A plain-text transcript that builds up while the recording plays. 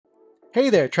Hey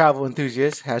there, travel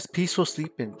enthusiasts. Has peaceful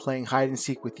sleep been playing hide and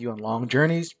seek with you on long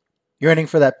journeys? Yearning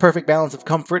for that perfect balance of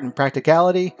comfort and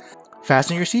practicality?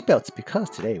 Fasten your seatbelts because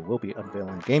today we'll be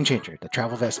unveiling a game changer, the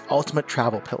Travelrest Ultimate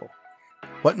Travel Pillow.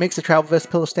 What makes the Travelrest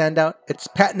pillow stand out? Its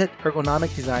patented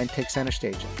ergonomic design takes center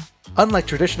stage. Unlike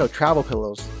traditional travel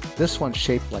pillows, this one's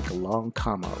shaped like a long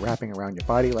comma, wrapping around your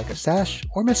body like a sash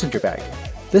or messenger bag.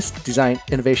 This design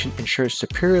innovation ensures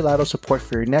superior lateral support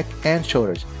for your neck and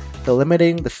shoulders,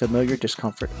 eliminating the familiar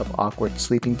discomfort of awkward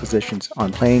sleeping positions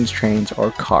on planes, trains,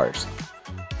 or cars.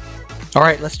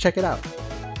 Alright, let's check it out.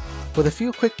 With a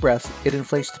few quick breaths, it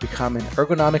inflates to become an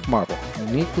ergonomic marvel,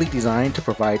 uniquely designed to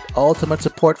provide ultimate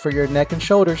support for your neck and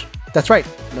shoulders. That's right,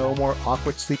 no more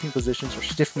awkward sleeping positions or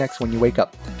stiff necks when you wake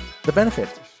up. The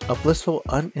benefit of blissful,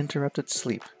 uninterrupted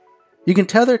sleep. You can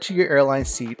tether to your airline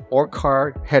seat or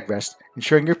car headrest,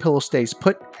 ensuring your pillow stays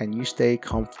put and you stay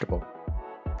comfortable.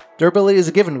 Durability is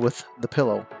a given with the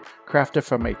pillow. Crafted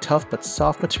from a tough but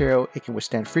soft material, it can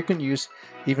withstand frequent use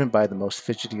even by the most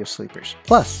fidgety of sleepers.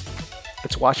 Plus,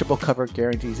 its washable cover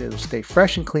guarantees it will stay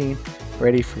fresh and clean,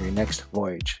 ready for your next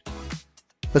voyage.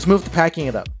 Let's move to packing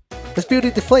it up. This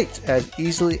beauty deflates as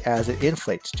easily as it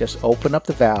inflates. Just open up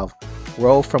the valve,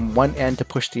 roll from one end to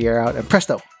push the air out, and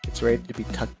presto, it's ready to be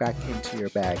tucked back into your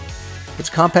bag. Its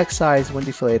compact size when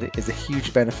deflated is a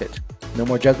huge benefit. No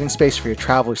more juggling space for your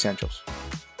travel essentials.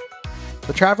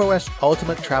 The Travelrest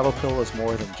Ultimate Travel Pillow is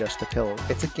more than just a pillow.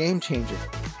 It's a game changer.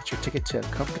 It's your ticket to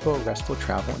comfortable, restful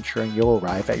travel, ensuring you'll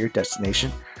arrive at your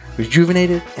destination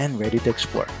rejuvenated and ready to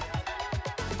explore.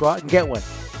 Go out and get one,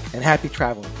 and happy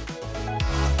traveling.